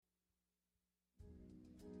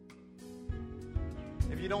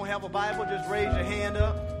you don't have a Bible, just raise your hand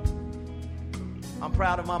up. I'm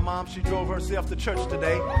proud of my mom. She drove herself to church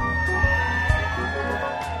today.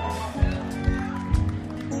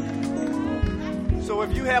 So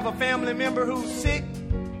if you have a family member who's sick,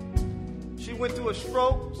 she went through a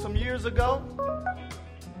stroke some years ago,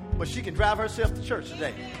 but she can drive herself to church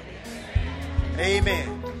today.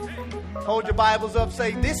 Amen. Hold your Bibles up.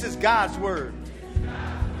 Say, this is God's word,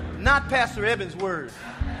 not Pastor Evans' word.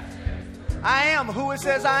 I am who it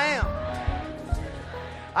says I am.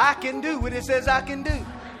 I can do what it says I can do.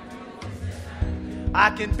 I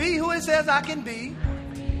can be who it says I can be.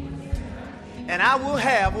 And I will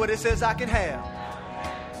have what it says I can have.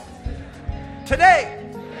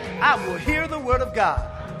 Today, I will hear the word of God.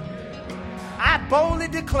 I boldly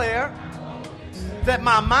declare that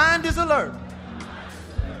my mind is alert.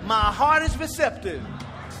 My heart is receptive.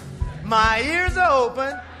 My ears are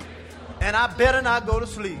open. And I better not go to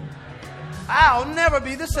sleep. I'll never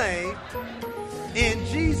be the same. In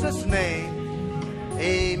Jesus' name,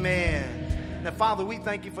 amen. Now, Father, we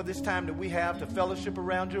thank you for this time that we have to fellowship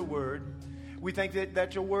around your word. We think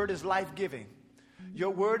that your word is life-giving. Your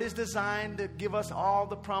word is designed to give us all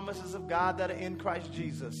the promises of God that are in Christ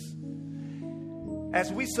Jesus.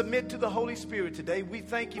 As we submit to the Holy Spirit today, we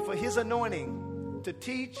thank you for his anointing to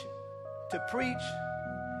teach, to preach,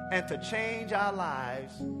 and to change our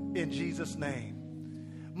lives in Jesus' name.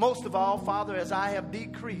 Most of all, Father, as I have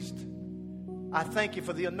decreased, I thank you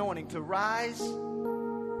for the anointing to rise,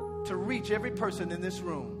 to reach every person in this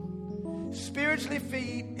room. Spiritually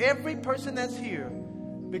feed every person that's here,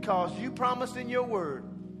 because you promised in your word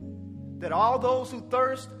that all those who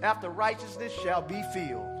thirst after righteousness shall be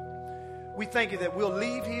filled. We thank you that we'll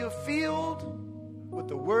leave here filled with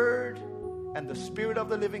the word and the Spirit of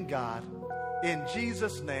the living God. In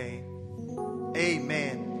Jesus' name,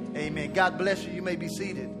 amen. Amen. God bless you. You may be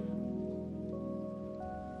seated.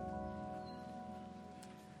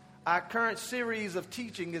 Our current series of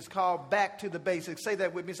teaching is called Back to the Basics. Say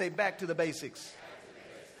that with me. Say, back to the basics.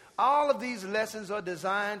 All of these lessons are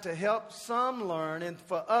designed to help some learn and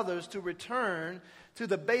for others to return to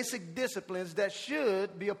the basic disciplines that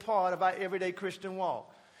should be a part of our everyday Christian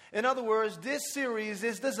walk. In other words, this series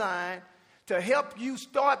is designed to help you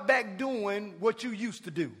start back doing what you used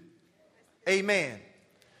to do. Amen.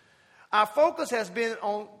 Our focus has been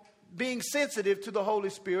on being sensitive to the Holy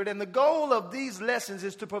Spirit, and the goal of these lessons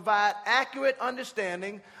is to provide accurate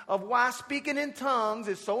understanding of why speaking in tongues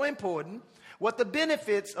is so important, what the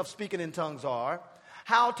benefits of speaking in tongues are,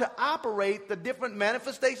 how to operate the different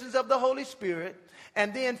manifestations of the Holy Spirit,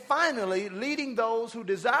 and then finally leading those who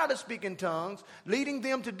desire to speak in tongues, leading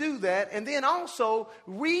them to do that, and then also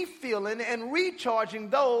refilling and recharging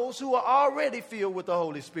those who are already filled with the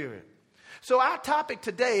Holy Spirit. So our topic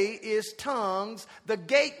today is tongues, the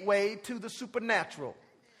gateway to the supernatural.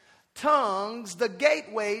 Tongues, the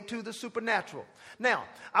gateway to the supernatural. Now,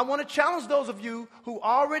 I want to challenge those of you who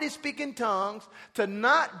already speak in tongues to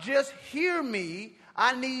not just hear me.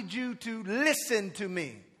 I need you to listen to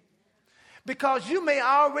me. Because you may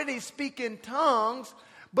already speak in tongues,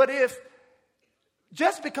 but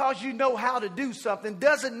just because you know how to do something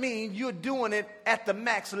doesn't mean you're doing it at the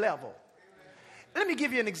max level. Let me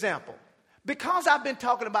give you an example. Because I've been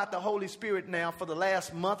talking about the Holy Spirit now for the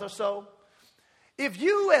last month or so, if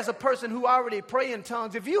you as a person who already pray in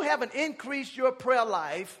tongues, if you haven't increased your prayer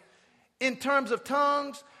life in terms of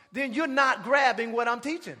tongues, then you're not grabbing what I'm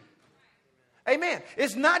teaching. Amen.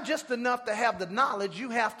 It's not just enough to have the knowledge. You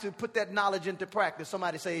have to put that knowledge into practice.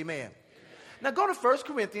 Somebody say amen. Amen. Now go to 1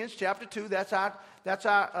 Corinthians chapter 2. That's our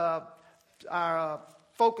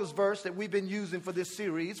focus verse that we've been using for this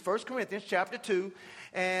series. 1 Corinthians chapter 2.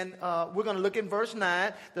 And we're going to look in verse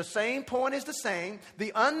 9. The same point is the same.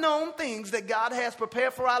 The unknown things that God has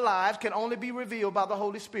prepared for our lives can only be revealed by the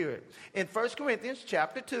Holy Spirit. In 1 Corinthians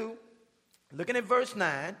chapter 2, looking at verse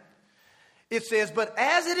 9, it says, "But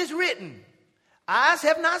as it is written, eyes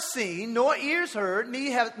have not seen, nor ears heard,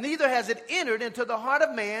 neither has it entered into the heart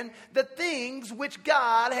of man the things which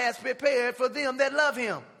God has prepared for them that love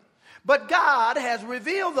him. But God has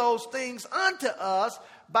revealed those things unto us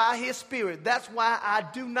by his Spirit." That's why I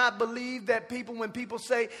do not believe that when people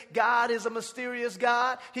say God is a mysterious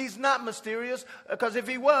God, he's not mysterious, because if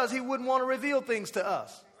he was, he wouldn't want to reveal things to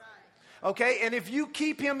us. Okay? And if you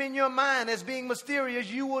keep him in your mind as being mysterious,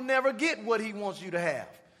 you will never get what he wants you to have.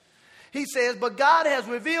 He says, "But God has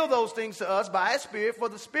revealed those things to us by his Spirit, for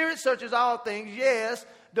the Spirit searches all things, yes,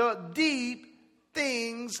 the deep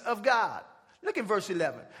things of God." Look in verse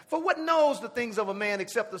 11. "For what knows the things of a man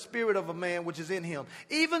except the spirit of a man which is in him?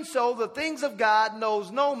 Even so, the things of God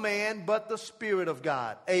knows no man but the Spirit of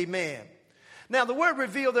God." Amen. Now, the word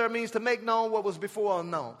reveal there means to make known what was before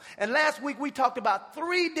unknown. And last week we talked about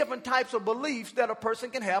 3 different types of beliefs that a person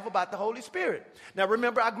can have about the Holy Spirit. Now,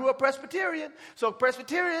 remember, I grew up Presbyterian. So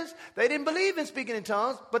Presbyterians, they didn't believe in speaking in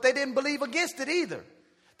tongues, but they didn't believe against it either.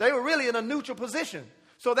 They were really in a neutral position.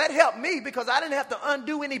 So that helped me because I didn't have to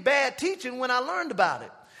undo any bad teaching when I learned about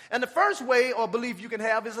it. And the first way or belief you can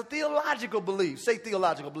have is a theological belief. Say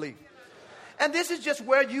theological belief. And this is just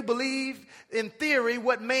where you believe in theory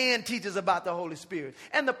what man teaches about the Holy Spirit.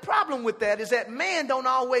 And the problem with that is that man don't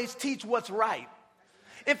always teach what's right.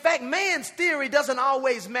 In fact, man's theory doesn't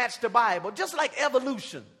always match the Bible, just like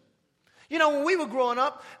evolution. You know, when we were growing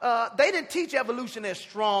up, they didn't teach evolution as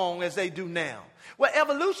strong as they do now. Well,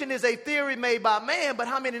 evolution is a theory made by man, but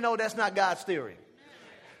how many know that's not God's theory?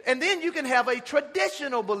 And then you can have a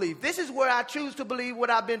traditional belief. This is where I choose to believe what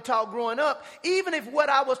I've been taught growing up, even if what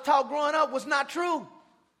I was taught growing up was not true.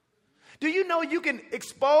 Do you know you can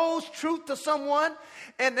expose truth to someone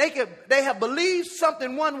and they have believed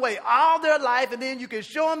something one way all their life, and then you can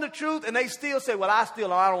show them the truth and they still say, well, I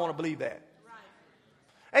don't want to believe that.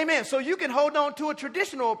 Right. Amen. So you can hold on to a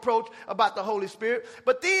traditional approach about the Holy Spirit,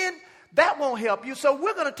 but then that won't help you. So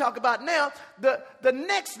we're going to talk about now the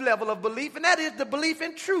next level of belief, and that is the belief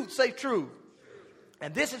in truth. Say truth.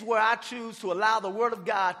 And this is where I choose to allow the Word of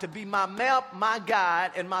God to be my map, my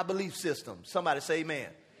guide, and my belief system. Somebody say amen.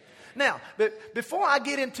 Now, before I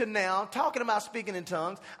get into now talking about speaking in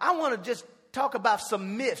tongues, I want to just talk about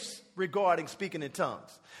some myths regarding speaking in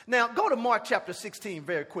tongues. Now, go to Mark chapter 16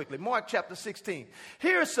 very quickly. Mark chapter 16.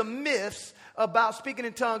 Here are some myths about speaking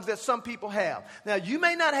in tongues that some people have. Now, you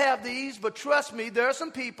may not have these, but trust me, there are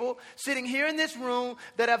some people sitting here in this room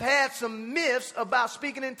that have had some myths about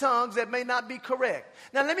speaking in tongues that may not be correct.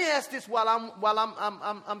 Now, let me ask this while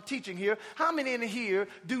I'm teaching here. How many in here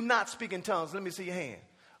do not speak in tongues? Let me see your hand.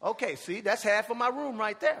 Okay, see, that's half of my room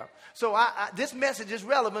right there. So this message is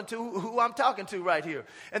relevant to who I'm talking to right here.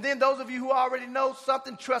 And then those of you who already know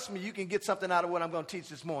something, trust me, you can get something out of what I'm going to teach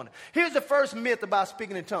this morning. Here's the first myth about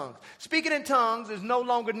speaking in tongues. Speaking in tongues is no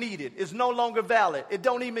longer needed. It's no longer valid. It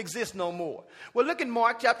don't even exist no more. Well, look in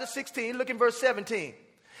Mark chapter 16. Look in verse 17.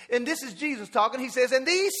 And this is Jesus talking. He says, and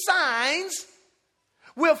these signs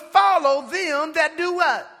will follow them that do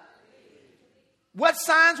what? What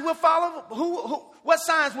signs will follow? What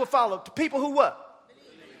signs will follow? People who what?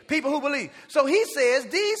 Believe. People who believe. So he says,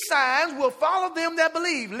 these signs will follow them that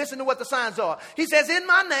believe. Listen to what the signs are. He says, in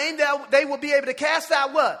my name, they will be able to cast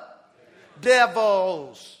out what?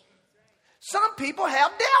 Devils. Some people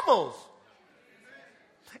have devils.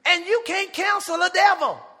 And you can't counsel a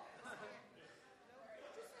devil.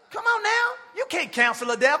 Come on now. You can't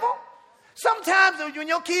counsel a devil. Sometimes when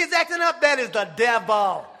your kid's acting up, that is the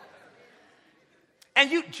devil. And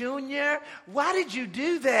you, Junior, why did you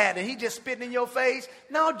do that? And he just spitting in your face.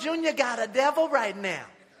 No, Junior got a devil right now.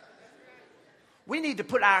 We need to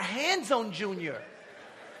put our hands on Junior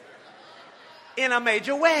in a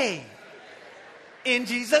major way. In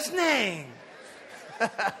Jesus' name.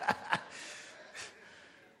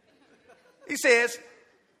 He says,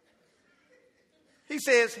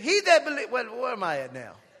 he that believe, where am I at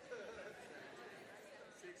now?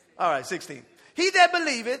 All right, 16. He that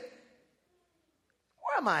believeth,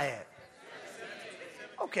 where am I at?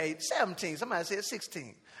 Okay, 17. Somebody said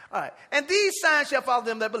 16. All right. And these signs shall follow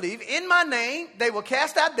them that believe. In my name, they will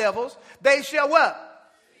cast out devils. They shall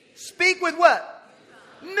what? Speak with what?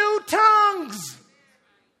 New tongues.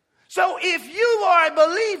 So if you are a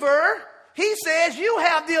believer, he says you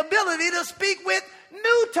have the ability to speak with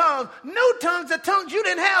new tongues. New tongues are tongues you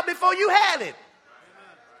didn't have before you had it.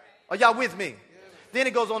 Are y'all with me? Then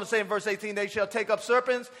it goes on to say in verse 18, they shall take up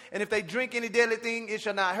serpents, and if they drink any deadly thing, it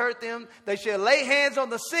shall not hurt them. They shall lay hands on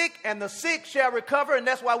the sick, and the sick shall recover. And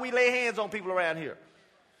that's why we lay hands on people around here.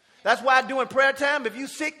 That's why during prayer time, if you're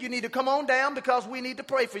sick, you need to come on down because we need to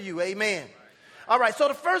pray for you. Amen. All right, so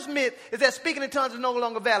the first myth is that speaking in tongues is no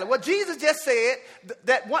longer valid. Well, Jesus just said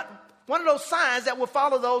that one of those signs that will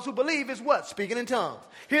follow those who believe is what? Speaking in tongues.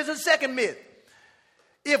 Here's the second myth.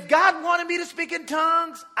 If God wanted me to speak in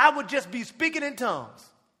tongues, I would just be speaking in tongues.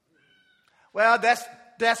 Well,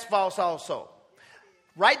 that's false also.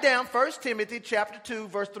 Write down 1 Timothy chapter 2,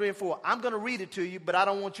 verse 3 and 4. I'm going to read it to you, but I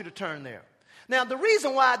don't want you to turn there. Now, the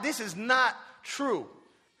reason why this is not true,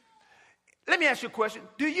 let me ask you a question.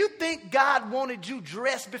 Do you think God wanted you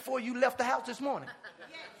dressed before you left the house this morning?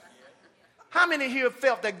 Yes. How many here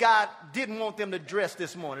felt that God didn't want them to dress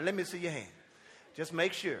this morning? Let me see your hand. Just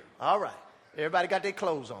make sure. All right. Everybody got their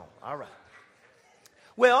clothes on. All right.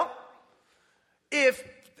 Well, if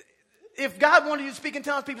God wanted you to speak in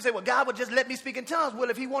tongues, people say, well, God would just let me speak in tongues. Well,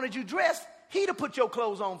 if he wanted you dressed, he'd have put your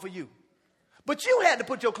clothes on for you. But you had to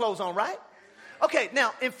put your clothes on, right? Okay,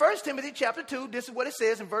 now in 1 Timothy chapter 2, this is what it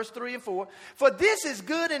says in verse 3 and 4. For this is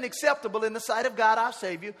good and acceptable in the sight of God our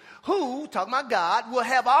Savior, who, talking about God, will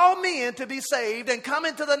have all men to be saved and come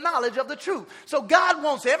into the knowledge of the truth. So God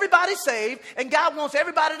wants everybody saved, and God wants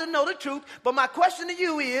everybody to know the truth. But my question to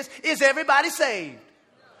you is everybody saved?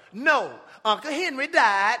 No. Uncle Henry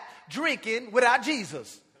died drinking without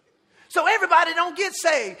Jesus. So everybody don't get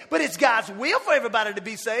saved, but it's God's will for everybody to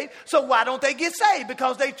be saved. So why don't they get saved?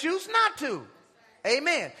 Because they choose not to.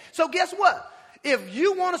 Amen. So guess what? If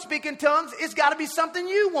you want to speak in tongues, it's got to be something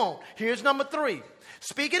you want. Here's number 3.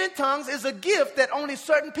 Speaking in tongues is a gift that only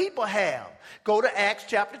certain people have. Go to Acts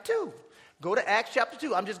chapter 2. Go to Acts chapter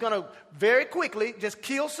 2. I'm just going to very quickly just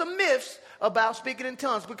kill some myths about speaking in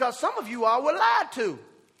tongues, because some of you all were lied to.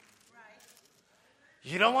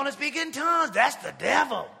 You don't want to speak in tongues. That's the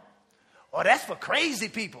devil. Or that's for crazy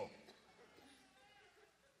people.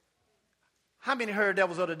 How many heard that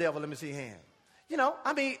was of the devil? Let me see your hand. You know,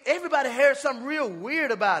 I mean, everybody heard something real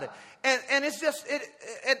weird about it. And it's just,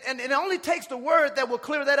 and it only takes the word that will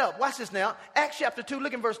clear that up. Watch this now. Acts chapter 2,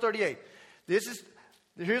 look in verse 38.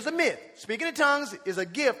 Here's a myth. Speaking in tongues is a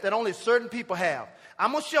gift that only certain people have.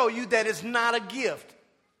 I'm going to show you that it's not a gift.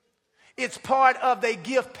 It's part of the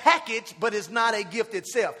gift package, but it's not a gift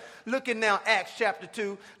itself. Look in now Acts chapter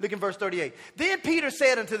 2, look in verse 38. Then Peter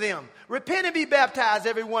said unto them, repent and be baptized,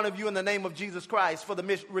 every one of you, in the name of Jesus Christ for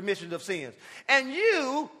the remission of sins. And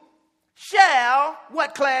you shall,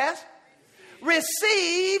 what class?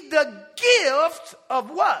 Receive the gift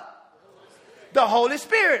of what? The Holy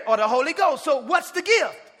Spirit or the Holy Ghost. So what's the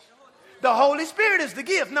gift? The Holy Spirit is the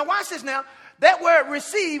gift. Now watch this now. That word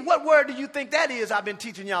receive, what word do you think that is I've been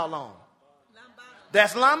teaching y'all on?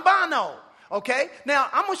 That's lambano. Okay? Now,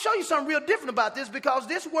 I'm going to show you something real different about this, because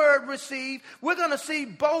this word receive, we're going to see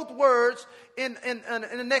both words in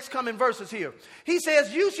the next coming verses here. He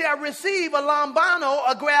says, you shall receive a lambano,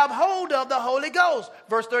 a grab hold of the Holy Ghost.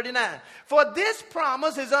 Verse 39. For this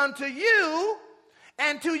promise is unto you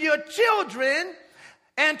and to your children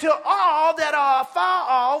and to all that are far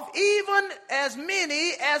off, even as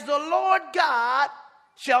many as the Lord God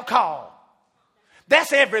shall call.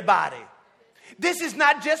 That's everybody. This is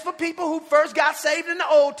not just for people who first got saved in the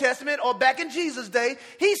Old Testament or back in Jesus' day.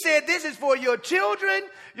 He said this is for your children,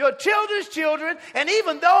 your children's children, and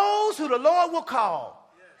even those who the Lord will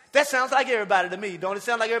call. That sounds like everybody to me. Don't it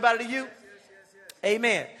sound like everybody to you?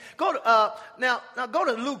 Amen. Go to now go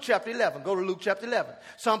to Luke chapter 11. Go to Luke chapter 11.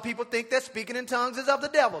 Some people think that speaking in tongues is of the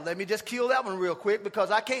devil. Let me just kill that one real quick,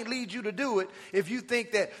 because I can't lead you to do it if you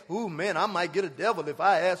think that, oh man, I might get a devil if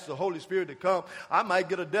I ask the Holy Spirit to come. I might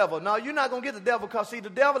get a devil. No, you're not going to get the devil, because see,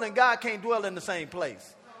 the devil and God can't dwell in the same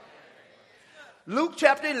place. Luke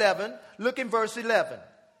chapter 11, look in verse 11.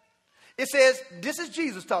 It says, this is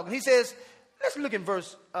Jesus talking. He says, let's look in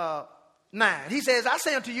verse 9. He says, I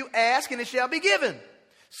say unto you, ask and it shall be given.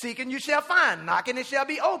 Seek and you shall find. Knock and it shall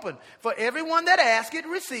be opened. For everyone that asketh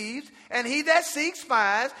receives, and he that seeks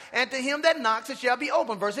finds, and to him that knocks it shall be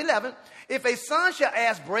opened. Verse 11. If a son shall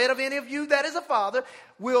ask bread of any of you that is a father,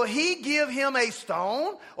 will he give him a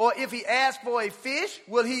stone? Or if he asks for a fish,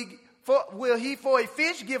 will he for a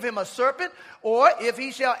fish give him a serpent? Or if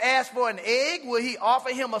he shall ask for an egg, will he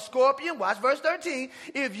offer him a scorpion? Watch verse 13.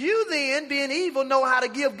 If you then, being evil, know how to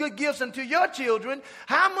give good gifts unto your children,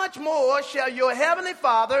 how much more shall your heavenly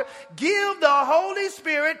Father give the Holy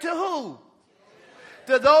Spirit to who?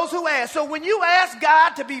 To those who ask. So when you ask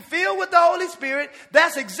God to be filled with the Holy Spirit,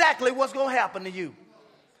 that's exactly what's going to happen to you.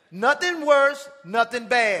 Nothing worse, nothing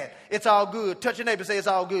bad. It's all good. Touch your neighbor and say it's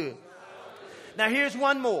all good. Now here's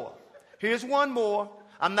one more. Here's one more.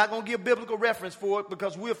 I'm not going to give biblical reference for it,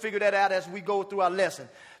 because we'll figure that out as we go through our lesson.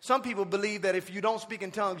 Some people believe that if you don't speak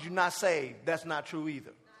in tongues, you're not saved. That's not true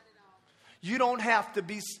either. You don't have to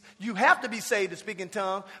be, you have to be saved to speak in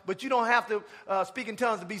tongues, but you don't have to speak in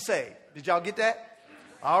tongues to be saved. Did y'all get that?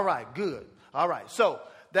 All right, good. All right. So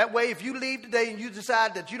that way, if you leave today and you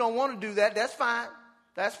decide that you don't want to do that, that's fine.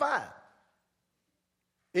 That's fine.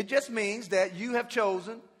 It just means that you have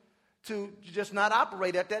chosen to just not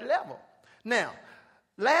operate at that level. Now,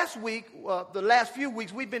 last week, the last few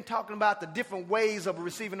weeks, we've been talking about the different ways of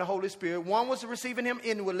receiving the Holy Spirit. One was receiving him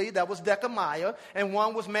inwardly, that was Decamiah, and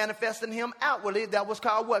one was manifesting him outwardly, that was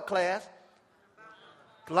called what class?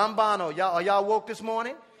 Lambano. Are y'all woke this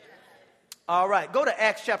morning? All right, go to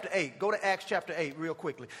Acts chapter 8. Go to Acts chapter 8 real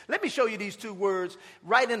quickly. Let me show you these two words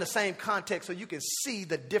right in the same context so you can see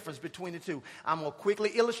the difference between the two. I'm going to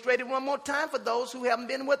quickly illustrate it one more time for those who haven't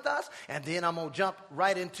been with us, and then I'm going to jump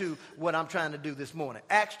right into what I'm trying to do this morning.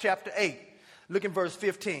 Acts chapter 8, look in verse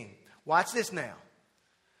 15. Watch this now.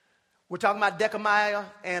 We're talking about Decamiah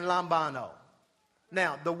and Lambano.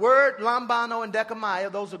 Now, the word lambano and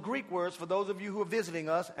decamaya, those are Greek words for those of you who are visiting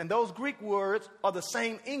us. And those Greek words are the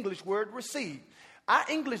same English word receive. Our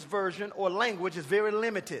English version or language is very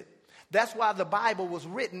limited. That's why the Bible was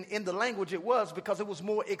written in the language it was, because it was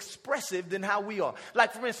more expressive than how we are.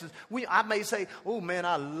 Like, for instance, I may say, oh, man,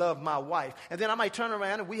 I love my wife. And then I might turn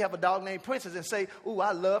around and we have a dog named Princess and say, oh,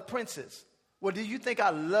 I love Princess. Well, do you think I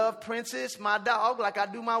love Princess, my dog, like I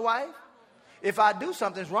do my wife? If I do,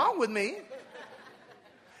 something's wrong with me.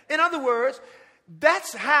 In other words,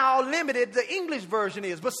 that's how limited the English version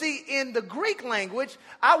is. But see, in the Greek language,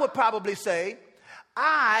 I would probably say,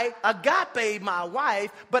 I agape my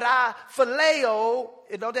wife, but I phileo,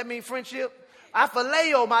 don't that mean friendship? I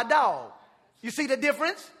phileo my dog. You see the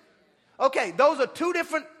difference? Okay, those are two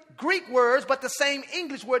different Greek words, but the same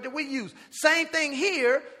English word that we use. Same thing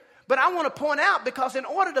here, but I want to point out, because in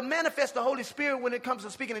order to manifest the Holy Spirit when it comes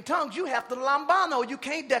to speaking in tongues, you have to lambano. You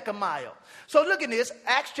can't decamaya. So look at this,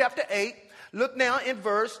 Acts chapter 8. Look now in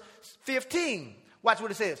verse 15. Watch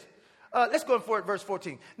what it says. Let's go for it, verse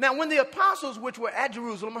 14. Now, when the apostles which were at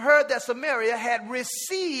Jerusalem heard that Samaria had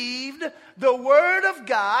received the word of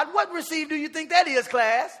God, what received do you think that is,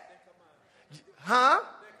 class? Huh?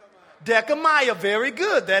 Decamaya. Very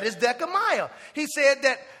good. That is decamaya. He said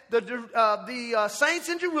that the saints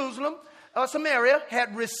in Jerusalem, Samaria,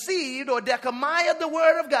 had received or decamaya the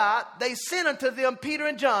word of God. They sent unto them Peter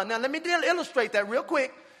and John. Now, let me illustrate that real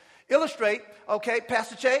quick. Okay,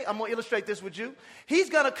 Pastor Che, I'm going to illustrate this with you. He's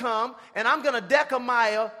going to come and I'm going to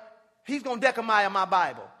decamaya. He's going to decamaya my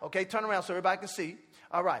Bible. Okay, turn around so everybody can see.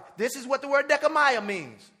 All right, this is what the word decamaya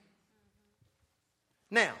means.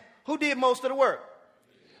 Now, who did most of the work?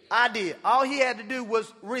 I did. All he had to do was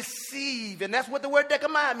receive. And that's what the word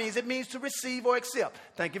decamaya means. It means to receive or accept.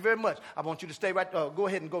 Thank you very much. I want you to stay right. Go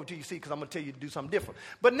ahead and go to your seat, because I'm going to tell you to do something different.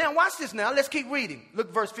 But now watch this now. Let's keep reading.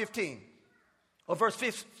 Look, verse 15. Or verse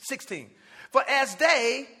 16. For as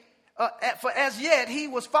yet he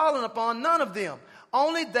was fallen upon none of them,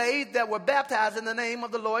 only they that were baptized in the name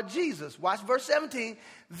of the Lord Jesus. Watch verse 17.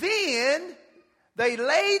 Then they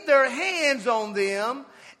laid their hands on them,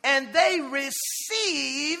 and they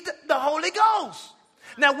received the Holy Ghost.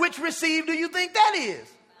 Now, which received do you think that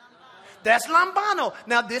is? That's lambano.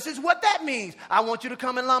 Now, this is what that means. I want you to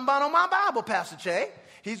come and lambano my Bible, Pastor Che.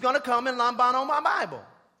 He's going to come and lambano my Bible.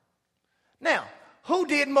 Now, who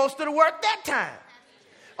did most of the work that time?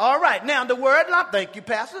 All right. Now, the word, thank you,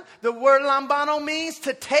 Pastor. The word lambano means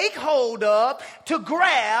to take hold of, to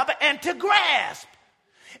grab, and to grasp.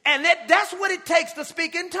 And that's what it takes to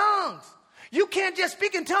speak in tongues. You can't just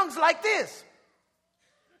speak in tongues like this.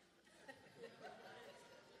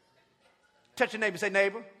 Touch your neighbor, say,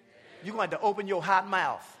 neighbor, you're going to have to open your hot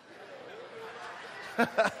mouth.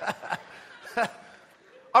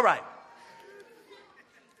 All right.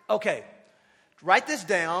 Okay. Write this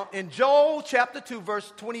down. In Joel chapter 2,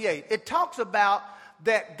 verse 28, it talks about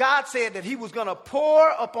that God said that he was going to pour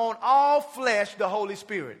upon all flesh the Holy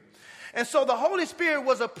Spirit. And so the Holy Spirit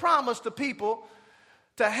was a promise to people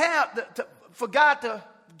for God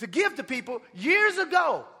to give to people years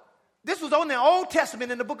ago. This was on the Old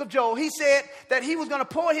Testament in the book of Joel. He said that he was going to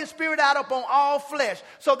pour his Spirit out upon all flesh.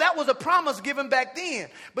 So that was a promise given back then.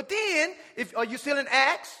 But then, are you still in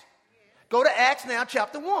Acts? Go to Acts now,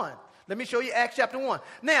 chapter 1. Let me show you Acts chapter 1.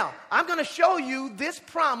 Now, I'm going to show you this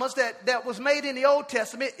promise that was made in the Old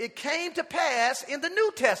Testament. It came to pass in the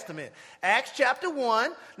New Testament. Acts chapter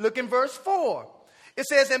 1, look in verse 4. It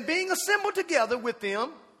says, and being assembled together with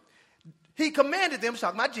them, he commanded them,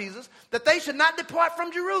 talking about Jesus, that they should not depart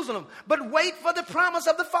from Jerusalem, but wait for the promise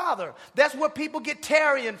of the Father. That's where people get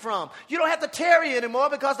tarrying from. You don't have to tarry anymore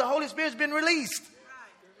because the Holy Spirit's been released.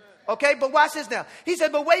 Okay, but watch this now. He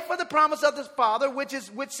said, but wait for the promise of the Father, which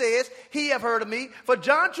says, he have heard of me. For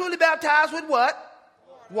John truly baptized with what?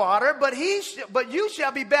 Water. But you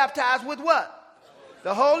shall be baptized with what?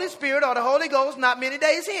 The Holy Spirit or the Holy Ghost not many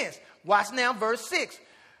days hence. Watch now verse 6.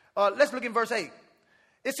 Let's look in verse 8.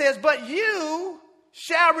 It says, but you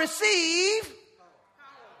shall receive.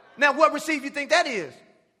 Now, what receive you think that is?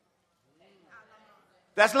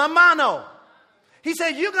 That's lambano. He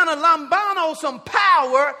said, you're going to lambano some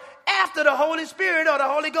power after the Holy Spirit or the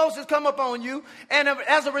Holy Ghost has come upon you. And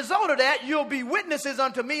as a result of that, you'll be witnesses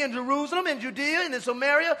unto me in Jerusalem, in Judea, and in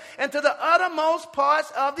Samaria, and to the uttermost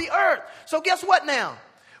parts of the earth. So guess what now?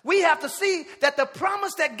 We have to see that the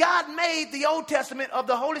promise that God made the Old Testament of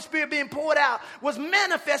the Holy Spirit being poured out was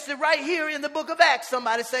manifested right here in the book of Acts.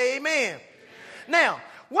 Somebody say amen. Amen. Now,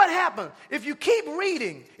 what happened? If you keep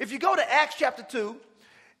reading, if you go to Acts chapter 2,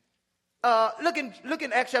 Look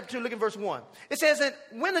in Acts chapter 2, look in verse 1. It says that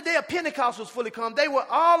when the day of Pentecost was fully come, they were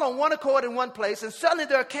all on one accord in one place, and suddenly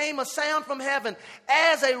there came a sound from heaven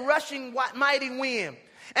as a rushing mighty wind,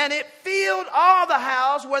 and it filled all the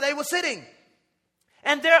house where they were sitting.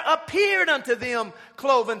 And there appeared unto them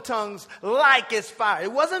cloven tongues like as fire.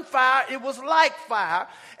 It wasn't fire, it was like fire.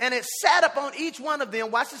 And it sat upon each one of them.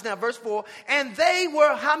 Watch this now, verse 4. And they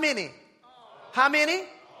were how many? How many?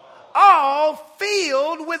 All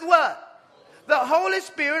filled with what? The Holy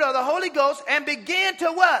Spirit or the Holy Ghost, and began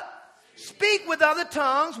to what? Speak with other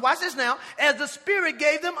tongues. Watch this now. As the Spirit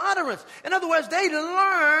gave them utterance. In other words, they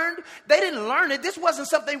didn't learn it. This wasn't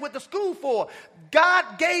something they went to school for.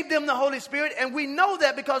 God gave them the Holy Spirit, and we know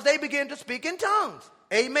that because they began to speak in tongues.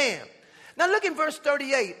 Amen. Now look in verse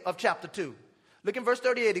 38 of chapter 2. Look in verse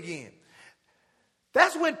 38 again.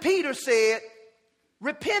 That's when Peter said,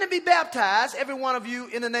 repent and be baptized, every one of you,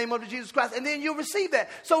 in the name of Jesus Christ, and then you'll receive that.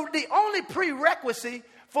 So the only prerequisite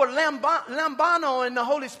for lambano in the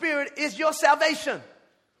Holy Spirit is your salvation.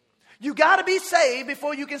 You got to be saved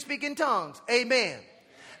before you can speak in tongues. Amen.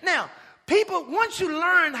 Now, people, once you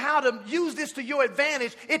learn how to use this to your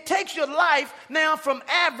advantage, it takes your life now from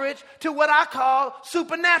average to what I call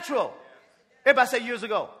supernatural. Everybody say years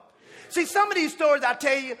ago. See, some of these stories I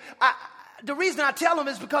tell you, the reason I tell them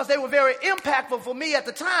is because they were very impactful for me at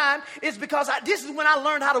the time. Is because this is when I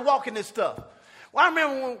learned how to walk in this stuff. Well, I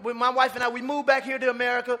remember when my wife and I, we moved back here to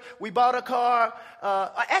America. We bought a car.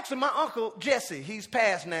 Actually, my uncle Jesse, he's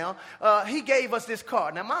passed now. He gave us this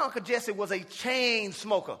car. Now, my uncle Jesse was a chain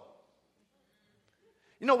smoker.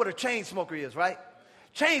 You know what a chain smoker is, right?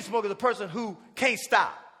 Chain smoker is a person who can't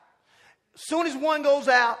stop. As soon as one goes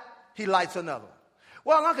out, he lights another.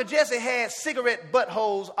 Well, Uncle Jesse had cigarette butt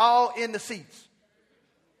holes all in the seats.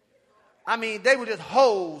 I mean, they were just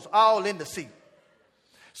holes all in the seat.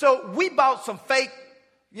 So we bought some fake,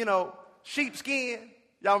 sheepskin.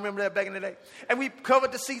 Y'all remember that back in the day? And we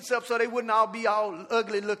covered the seats up so they wouldn't all be all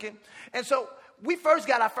ugly looking. And so we first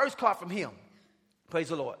got our first car from him. Praise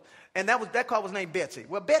the Lord. And that car was named Betsy.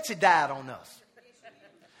 Well, Betsy died on us.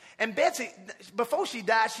 And Betsy, before she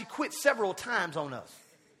died, she quit several times on us.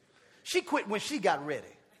 She quit when she got ready,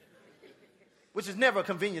 which is never a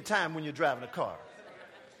convenient time when you're driving a car.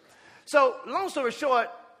 So, long story short,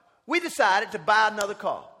 we decided to buy another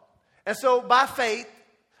car. And so, by faith,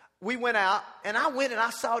 we went out, and I went and I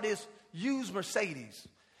saw this used Mercedes.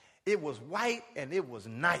 It was white, and it was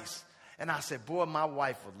nice. And I said, boy, my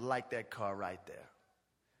wife would like that car right there.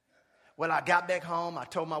 When I got back home, I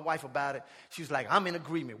told my wife about it. She was like, I'm in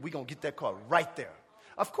agreement. We're going to get that car right there.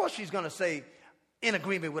 Of course, she's going to say, in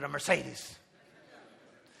agreement with a Mercedes.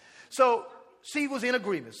 So she was in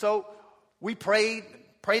agreement. So we prayed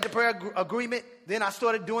the prayer agreement. Then I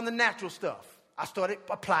started doing the natural stuff. I started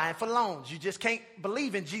applying for loans. You just can't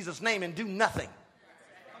believe in Jesus' name and do nothing.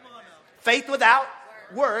 Faith without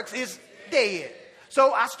works is dead.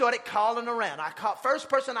 So I started calling around. First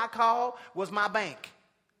person I called was my bank.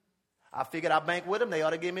 I figured I'd bank with them. They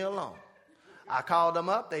ought to give me a loan. I called them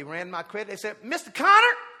up. They ran my credit. They said, Mr.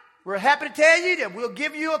 Connor, we're happy to tell you that we'll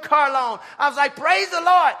give you a car loan. I was like, praise the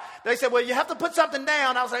Lord. They said, well, you have to put something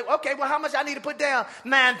down. I was like, okay, well, how much I need to put down?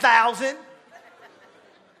 $9,000.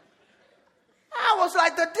 I was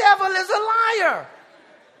like, the devil is a liar.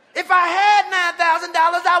 If I had $9,000,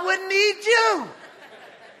 I wouldn't need you.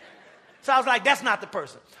 So I was like, that's not the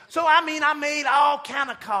person. So, I made all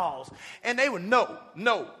kind of calls. And they were no.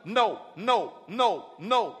 And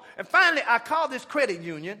finally, I called this credit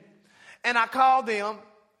union. And I called them.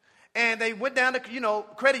 And they went down to,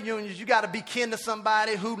 credit unions. You got to be kin to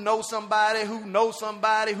somebody who knows somebody, who loves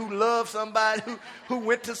somebody, who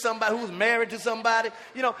went to somebody, who was married to somebody.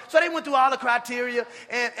 So they went through all the criteria.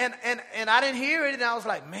 And I didn't hear it. And I was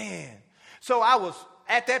like, man. So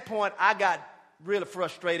at that point, I got really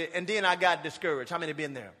frustrated. And then I got discouraged. How many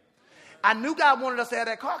been there? I knew God wanted us to have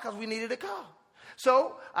that car because we needed a car.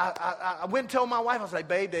 So I went and told my wife, I was like,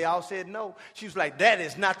 babe, they all said no. She was like, that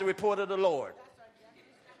is not the report of the Lord.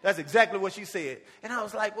 That's exactly what she said. And I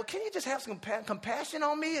was like, well, can you just have some compassion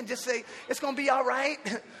on me and just say, it's going to be all right?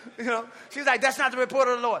 She was like, that's not the report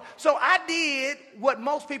of the Lord. So I did what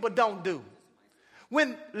most people don't do.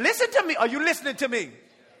 Listen to me. Are you listening to me?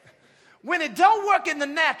 When it don't work in the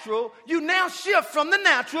natural, you now shift from the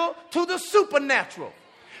natural to the supernatural.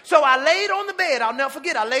 So I laid on the bed. I'll never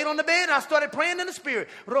forget. I laid on the bed and I started praying in the spirit.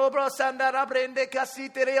 And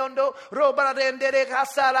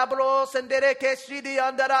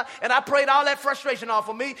I prayed all that frustration off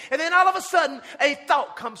of me. And then all of a sudden, a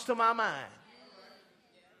thought comes to my mind.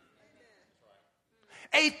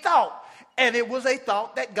 A thought. And it was a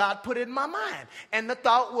thought that God put in my mind. And the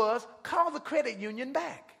thought was, call the credit union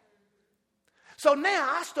back. So now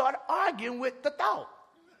I started arguing with the thought.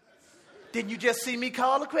 Didn't you just see me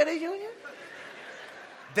call the credit union?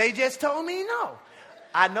 They just told me no.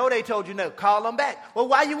 I know they told you no. Call them back. Well,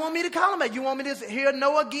 why you want me to call them back? You want me to hear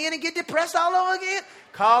no again and get depressed all over again?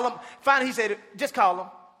 Call them. Finally, he said, just call them.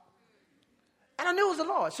 And I knew it was the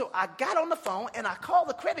Lord. So I got on the phone and I called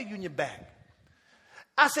the credit union back.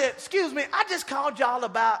 I said, excuse me, I just called y'all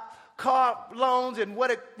about car loans and what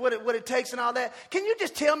it takes and all that. Can you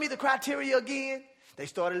just tell me the criteria again? They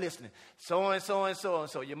started listening. So and so and so and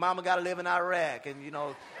so. Your mama got to live in Iraq, and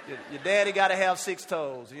your daddy got to have 6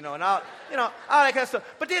 toes, and all that kind of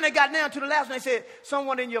stuff. But then they got down to the last one. They said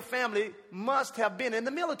someone in your family must have been in the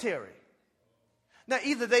military. Now,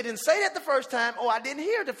 either they didn't say that the first time, or I didn't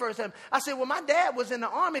hear it the first time. I said, well, my dad was in the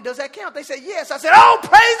army. Does that count? They said, yes. I said, oh,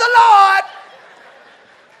 praise the Lord.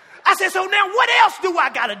 I said, so now what else do I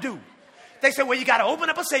got to do? They said, well, you got to open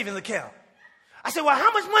up a savings account. I said, well,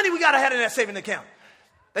 how much money we got to have in that savings account?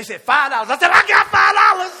 They said, $5. I said, I got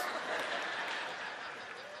 $5.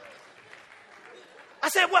 I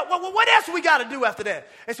said, what else we got to do after that?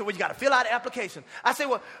 They said, well, you got to fill out the application. I said,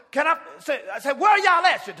 well, I said, where are y'all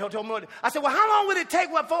at? She told me. I said, well, how long would it take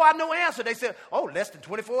before I know answer? They said, oh, less than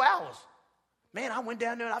 24 hours. Man, I went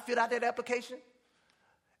down there and I filled out that application.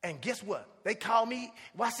 And guess what? They called me,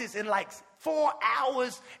 watch this, in like 4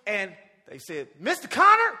 hours. And they said, Mr.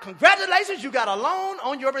 Connor, congratulations, you got a loan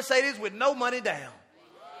on your Mercedes with no money down.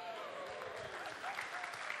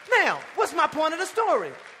 Now, what's my point of the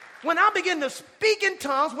story? When I began to speak in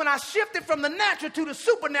tongues, when I shifted from the natural to the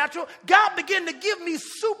supernatural, God began to give me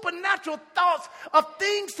supernatural thoughts of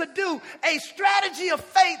things to do, a strategy of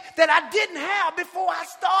faith that I didn't have before I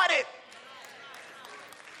started.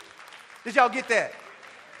 Did y'all get that?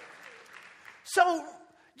 So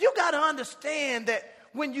you got to understand that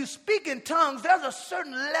when you speak in tongues, there's a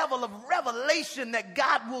certain level of revelation that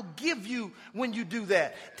God will give you when you do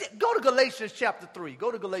that. Go to Galatians chapter 3.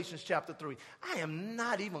 Go to Galatians chapter 3. I am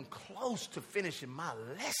not even close to finishing my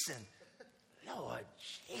lesson. Lord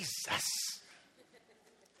Jesus.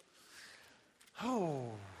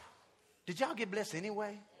 Oh, did y'all get blessed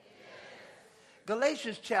anyway?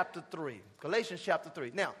 Galatians chapter 3. Galatians chapter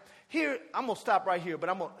 3. Now, here, I'm going to stop right here,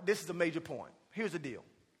 but this is a major point. Here's the deal.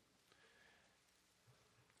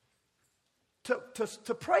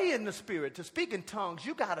 To pray in the Spirit, to speak in tongues,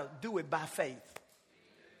 you got to do it by faith.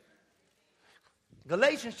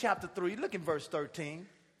 Galatians chapter 3, look in verse 13.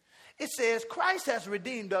 It says, Christ has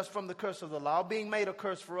redeemed us from the curse of the law, being made a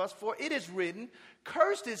curse for us, for it is written,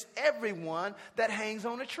 cursed is everyone that hangs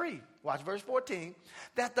on a tree. Watch verse 14.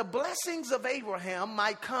 That the blessings of Abraham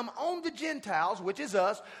might come on the Gentiles, which is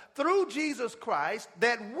us, through Jesus Christ,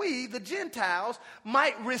 that we, the Gentiles,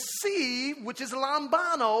 might receive, which is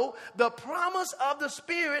lambano, the promise of the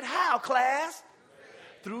Spirit. How, class?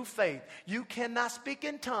 Through faith. You cannot speak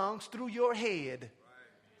in tongues through your head.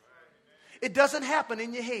 It doesn't happen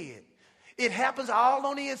in your head. It happens all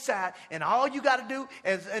on the inside, and all you got to do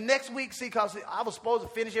is, and next week, see, because I was supposed to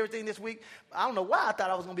finish everything this week. I don't know why I thought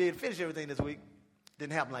I was going to be able to finish everything this week.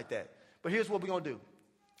 Didn't happen like that. But here's what we're going to do.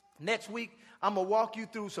 Next week, I'm going to walk you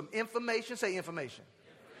through some information. Say information.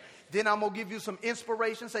 Then I'm going to give you some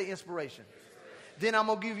inspiration. Say inspiration. Then I'm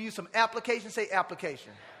going to give you some application. Say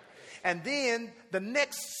application. And then the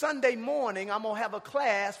next Sunday morning, I'm going to have a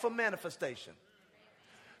class for manifestation.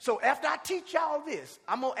 So after I teach y'all this,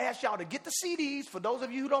 I'm going to ask y'all to get the CDs. For those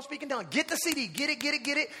of you who don't speak in tongues, get the CD. Get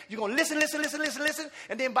it. You're going to listen.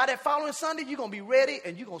 And then by that following Sunday, you're going to be ready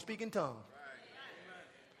and you're going to speak in tongues.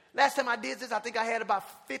 Right. Last time I did this, I think I had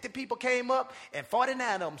about 50 people came up and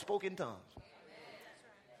 49 of them spoke in tongues.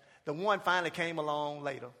 The one finally came along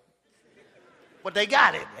later. But they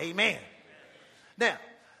got it. Amen. Now,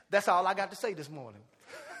 that's all I got to say this morning.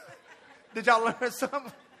 Did y'all learn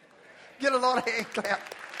something? Get a Lord a hand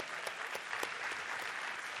clap.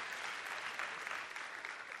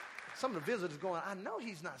 Some of the visitors going, I know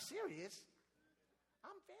he's not serious.